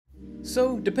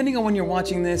So, depending on when you're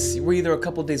watching this, we're either a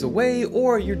couple days away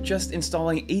or you're just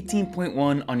installing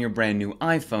 18.1 on your brand new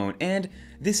iPhone, and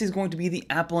this is going to be the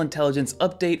Apple Intelligence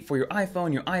update for your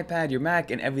iPhone, your iPad, your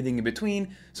Mac, and everything in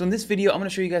between. So in this video, I'm going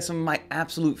to show you guys some of my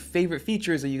absolute favorite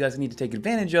features that you guys need to take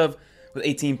advantage of with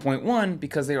 18.1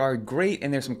 because they are great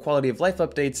and there's some quality of life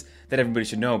updates that everybody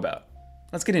should know about.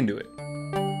 Let's get into it.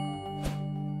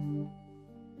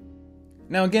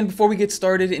 Now again, before we get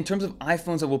started, in terms of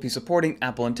iPhones that will be supporting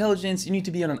Apple Intelligence, you need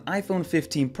to be on an iPhone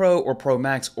 15 Pro or Pro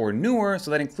Max or newer, so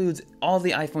that includes all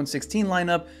the iPhone 16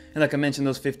 lineup, and like I mentioned,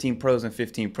 those 15 Pros and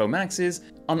 15 Pro Maxes.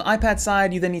 On the iPad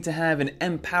side, you then need to have an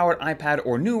M-powered iPad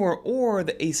or newer, or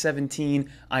the A17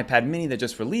 iPad mini that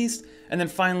just released, and then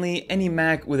finally, any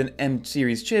Mac with an M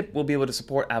series chip will be able to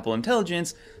support Apple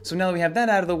Intelligence. So now that we have that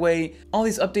out of the way, all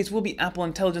these updates will be Apple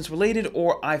Intelligence related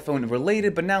or iPhone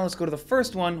related, but now let's go to the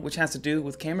first one, which has to do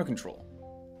with camera control.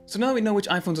 So now that we know which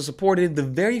iPhones are supported, the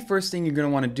very first thing you're going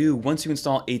to want to do once you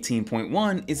install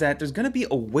 18.1 is that there's going to be a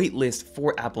waitlist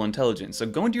for Apple Intelligence. So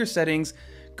go into your settings,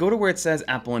 go to where it says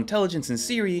Apple Intelligence and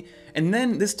Siri, and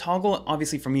then this toggle,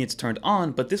 obviously for me it's turned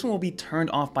on, but this one will be turned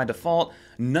off by default.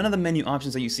 None of the menu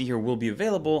options that you see here will be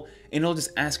available, and it'll just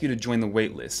ask you to join the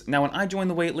waitlist. Now when I joined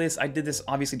the waitlist, I did this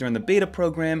obviously during the beta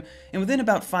program, and within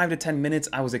about 5 to 10 minutes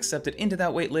I was accepted into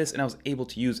that waitlist and I was able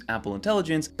to use Apple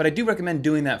Intelligence, but I do recommend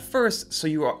doing that first so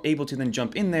you are able to then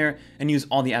jump in there and use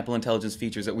all the Apple Intelligence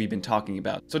features that we've been talking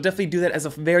about. So definitely do that as a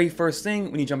very first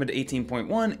thing when you jump into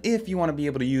 18.1 if you want to be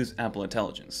able to use Apple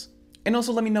Intelligence. And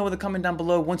also let me know in the comment down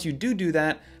below, once you do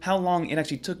that, how long it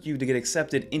actually took you to get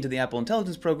accepted into the Apple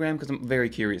Intelligence program, because I'm very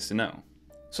curious to know.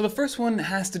 So the first one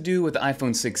has to do with the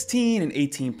iPhone 16 and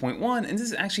 18.1, and this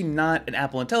is actually not an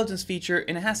Apple Intelligence feature,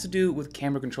 and it has to do with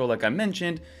camera control like I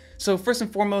mentioned. So first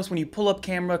and foremost, when you pull up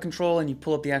camera control and you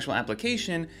pull up the actual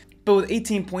application, but with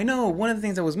 18.0, one of the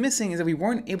things that was missing is that we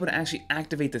weren't able to actually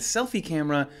activate the selfie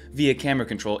camera via camera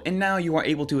control, and now you are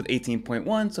able to with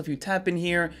 18.1, so if you tap in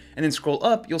here and then scroll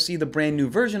up, you'll see the brand new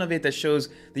version of it that shows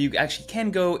that you actually can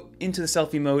go into the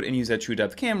selfie mode and use that true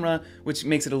depth camera, which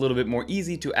makes it a little bit more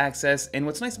easy to access. And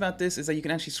what's nice about this is that you can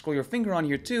actually scroll your finger on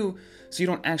here too, so you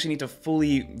don't actually need to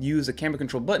fully use the camera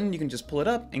control button. You can just pull it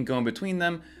up and go in between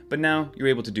them, but now you're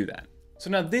able to do that. So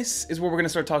now this is where we're going to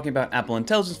start talking about Apple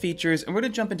Intelligence features, and we're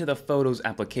going to jump into the Photos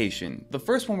application. The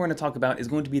first one we're going to talk about is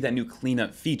going to be that new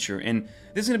cleanup feature, and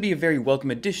this is going to be a very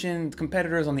welcome addition. The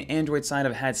competitors on the Android side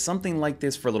have had something like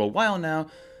this for a little while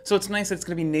now, so it's nice that it's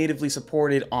going to be natively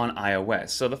supported on iOS.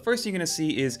 So the first thing you're going to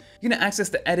see is you're going to access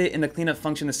the edit and the cleanup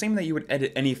function the same that you would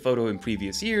edit any photo in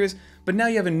previous years, but now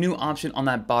you have a new option on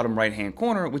that bottom right hand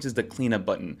corner, which is the cleanup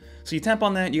button. So you tap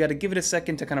on that, you got to give it a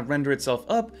second to kind of render itself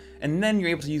up, and then you're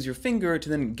able to use your finger to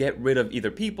then get rid of either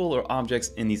people or objects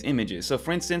in these images. So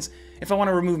for instance, if I want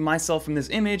to remove myself from this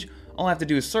image, all I have to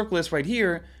do is circle this right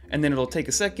here, and then it'll take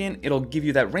a second, it'll give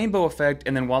you that rainbow effect,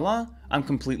 and then voila, I'm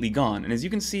completely gone. And as you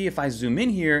can see, if I zoom in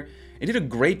here, it did a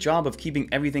great job of keeping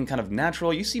everything kind of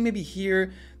natural. You see maybe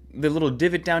here, the little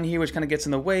divot down here, which kind of gets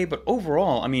in the way, but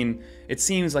overall, I mean, it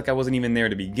seems like I wasn't even there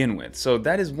to begin with. So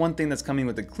that is one thing that's coming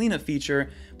with the cleanup feature,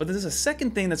 but there's a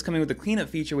second thing that's coming with the cleanup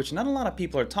feature, which not a lot of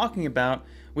people are talking about,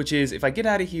 which is if I get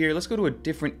out of here, let's go to a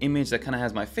different image that kind of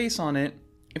has my face on it.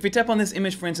 If we tap on this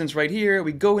image, for instance, right here,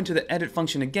 we go into the edit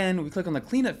function again, we click on the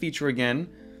cleanup feature again,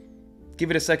 give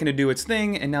it a second to do its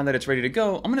thing, and now that it's ready to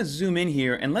go, I'm going to zoom in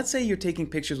here, and let's say you're taking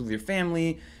pictures with your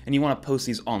family, and you want to post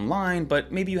these online,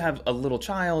 but maybe you have a little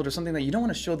child or something that you don't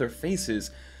want to show their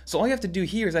faces. So all you have to do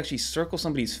here is actually circle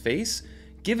somebody's face,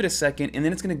 give it a second, and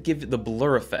then it's going to give it the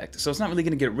blur effect. So it's not really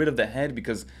going to get rid of the head,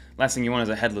 because last thing you want is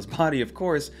a headless body, of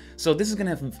course. So this is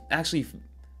going to actually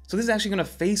going to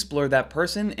face blur that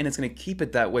person, and it's going to keep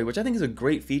it that way, which I think is a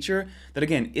great feature that,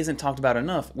 again, isn't talked about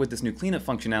enough with this new cleanup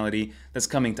functionality that's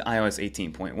coming to iOS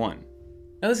 18.1.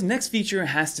 Now this next feature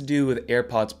has to do with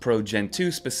AirPods Pro Gen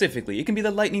 2 specifically. It can be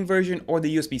the Lightning version or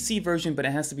the USB-C version, but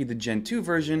it has to be the Gen 2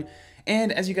 version.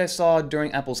 And as you guys saw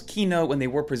during Apple's keynote when they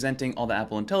were presenting all the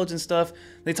Apple Intelligence stuff,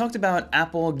 they talked about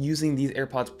Apple using these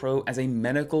AirPods Pro as a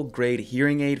medical grade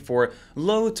hearing aid for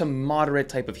low to moderate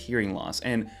type of hearing loss.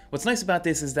 And what's nice about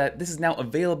this is that this is now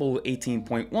available with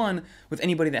 18.1 with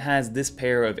anybody that has this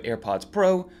pair of AirPods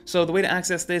Pro. So the way to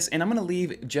access this, and I'm going to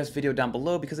leave Jeff's video down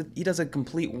below because he does a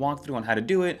complete walkthrough on how to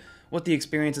do it, what the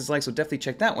experience is like, so definitely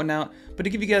check that one out. But to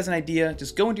give you guys an idea,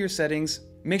 just go into your settings,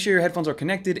 Make sure your headphones are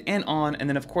connected and on, and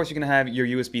then of course you're going to have your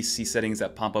USB-C settings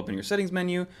that pop up in your settings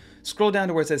menu. Scroll down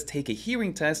to where it says take a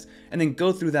hearing test, and then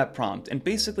go through that prompt. And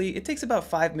basically it takes about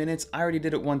 5 minutes. I already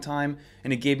did it one time,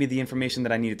 and it gave me the information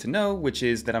that I needed to know, which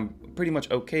is that I'm pretty much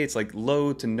okay. It's like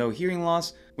low to no hearing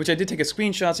loss, which I did take a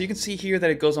screenshot, so you can see here that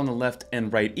it goes on the left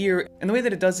and right ear. And the way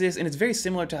that it does this, and it's very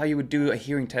similar to how you would do a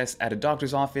hearing test at a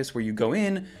doctor's office, where you go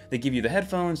in, they give you the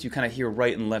headphones, you kind of hear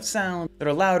right and left sound that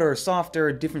are louder or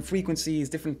softer, different frequencies,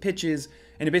 different pitches,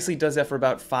 and it basically does that for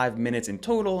about 5 minutes in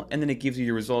total, and then it gives you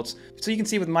your results. So you can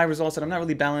see with my results that I'm not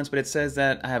really balanced, but it says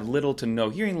that I have little to no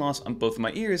hearing loss on both of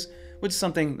my ears, which is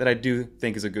something that I do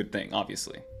think is a good thing,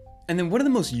 obviously. And then one of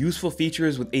the most useful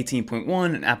features with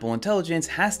 18.1 and Apple Intelligence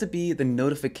has to be the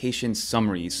notification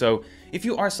summary. So if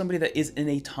you are somebody that is in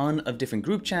a ton of different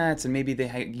group chats, and maybe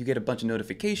you get a bunch of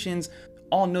notifications,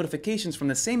 all notifications from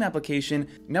the same application,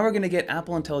 now we're going to get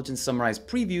Apple Intelligence Summarized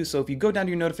Preview. So if you go down to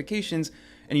your notifications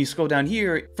and you scroll down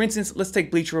here, for instance, let's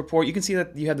take Bleacher Report. You can see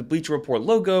that you have the Bleacher Report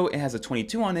logo. It has a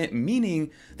 22 on it,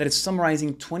 meaning that it's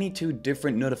summarizing 22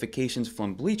 different notifications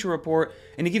from Bleacher Report,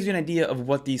 and it gives you an idea of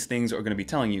what these things are going to be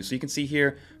telling you. So you can see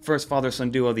here, first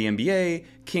father-son duo of the NBA,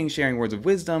 King sharing words of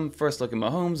wisdom, first look at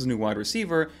Mahomes, new wide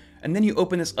receiver, and then you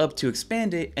open this up to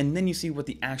expand it, and then you see what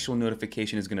the actual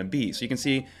notification is going to be. So you can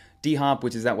see D-Hop,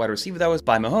 which is that wide receiver that was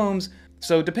by Mahomes.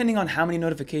 So depending on how many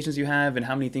notifications you have and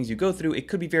how many things you go through, it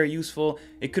could be very useful.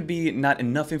 It could be not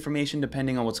enough information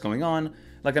depending on what's going on.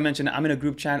 Like I mentioned, I'm in a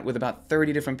group chat with about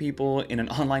 30 different people in an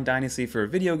online dynasty for a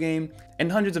video game,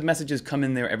 and hundreds of messages come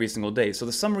in there every single day. So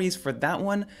the summaries for that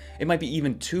one, it might be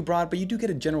even too broad, but you do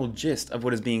get a general gist of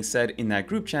what is being said in that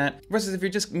group chat, versus if you're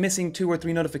just missing 2 or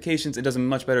 3 notifications, it does a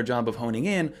much better job of honing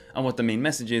in on what the main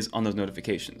message is on those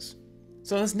notifications.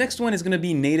 So this next one is going to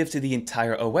be native to the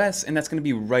entire OS, and that's going to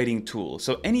be writing tools.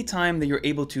 So anytime that you're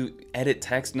able to edit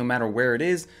text, no matter where it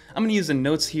is, I'm going to use the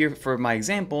notes here for my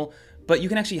example, but you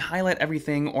can actually highlight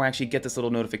everything or actually get this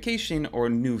little notification or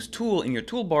news tool in your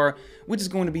toolbar, which is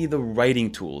going to be the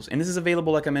writing tools. And this is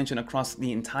available, like I mentioned, across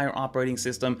the entire operating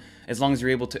system, as long as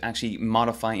you're able to actually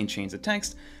modify and change the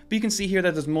text. But you can see here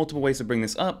that there's multiple ways to bring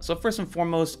this up. So first and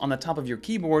foremost, on the top of your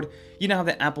keyboard, you now have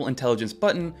the Apple Intelligence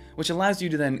button, which allows you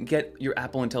to then get your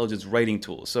Apple Intelligence writing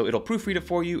tool. So it'll proofread it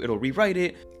for you, it'll rewrite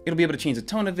it, it'll be able to change the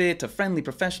tone of it to friendly,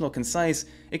 professional, concise.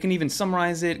 It can even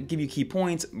summarize it, give you key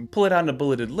points, pull it out in a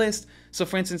bulleted list. So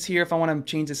for instance here, if I want to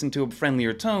change this into a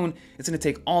friendlier tone, it's going to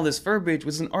take all this verbiage,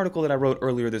 which is an article that I wrote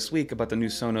earlier this week about the new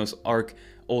Sonos Arc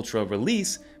Ultra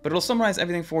release, but it'll summarize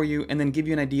everything for you and then give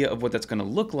you an idea of what that's going to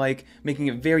look like, making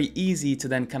it very easy to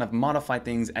then kind of modify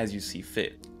things as you see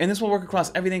fit. And this will work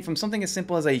across everything from something as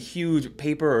simple as a huge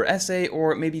paper or essay,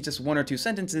 or maybe just 1 or 2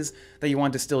 sentences that you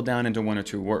want to distill down into 1 or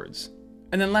 2 words.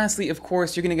 And then lastly, of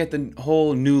course, you're going to get the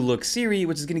whole new look Siri,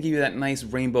 which is going to give you that nice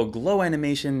rainbow glow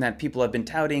animation that people have been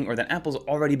touting, or that Apple's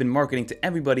already been marketing to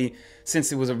everybody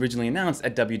since it was originally announced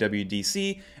at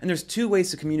WWDC. And there's 2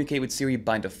 ways to communicate with Siri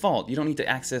by default. You don't need to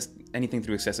access anything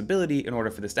through accessibility in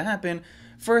order for this to happen.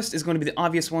 First is going to be the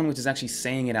obvious one, which is actually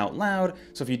saying it out loud.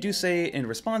 So if you do say it in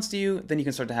response to you, then you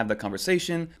can start to have that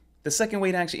conversation. The second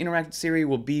way to actually interact with Siri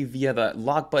will be via the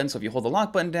lock button. So if you hold the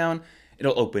lock button down,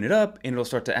 it'll open it up and it'll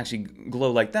start to actually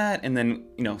glow like that, and then,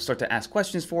 start to ask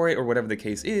questions for it or whatever the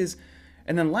case is.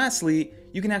 And then lastly,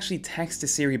 you can actually text to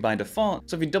Siri by default.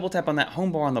 So if you double tap on that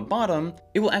home bar on the bottom,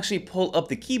 it will actually pull up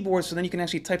the keyboard, so then you can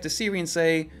actually type to Siri and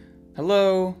say,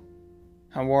 "Hello,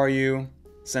 how are you?"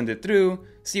 Send it through,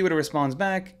 see what it responds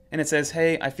back, and it says,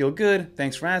 "Hey, I feel good,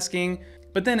 thanks for asking."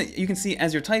 But then you can see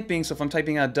as you're typing, so if I'm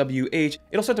typing out WH,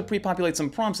 it'll start to pre-populate some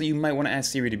prompts that you might want to ask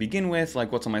Siri to begin with,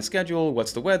 like what's on my schedule,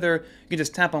 what's the weather. You can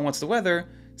just tap on what's the weather,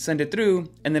 send it through,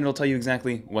 and then it'll tell you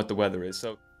exactly what the weather is.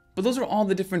 But those are all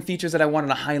the different features that I wanted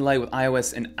to highlight with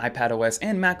iOS and iPadOS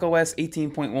and macOS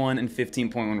 18.1 and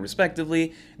 15.1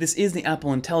 respectively. This is the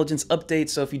Apple Intelligence update,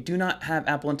 so if you do not have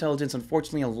Apple Intelligence,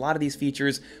 unfortunately a lot of these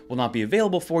features will not be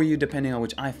available for you depending on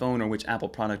which iPhone or which Apple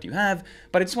product you have.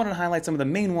 But I just wanted to highlight some of the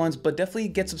main ones, but definitely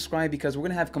get subscribed because we're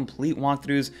going to have complete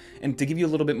walkthroughs and to give you a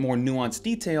little bit more nuanced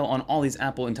detail on all these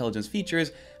Apple Intelligence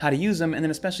features, how to use them, and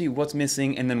then especially what's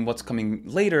missing and then what's coming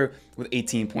later with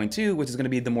 18.2, which is going to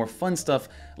be the more fun stuff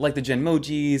like the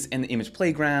Genmojis and the image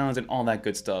playgrounds and all that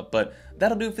good stuff. But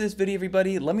that'll do it for this video,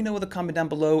 everybody. Let me know with a comment down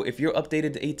below if you're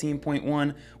updated to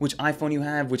 18.1, which iPhone you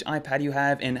have, which iPad you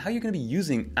have, and how you're going to be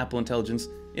using Apple Intelligence,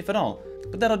 if at all.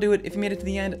 But that'll do it. If you made it to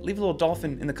the end, leave a little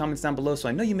dolphin in the comments down below so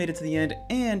I know you made it to the end.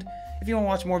 And if you want to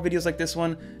watch more videos like this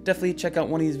one, definitely check out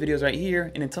one of these videos right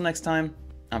here. And until next time,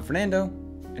 I'm Fernando,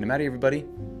 and I'm out of here, everybody.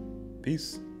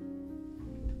 Peace.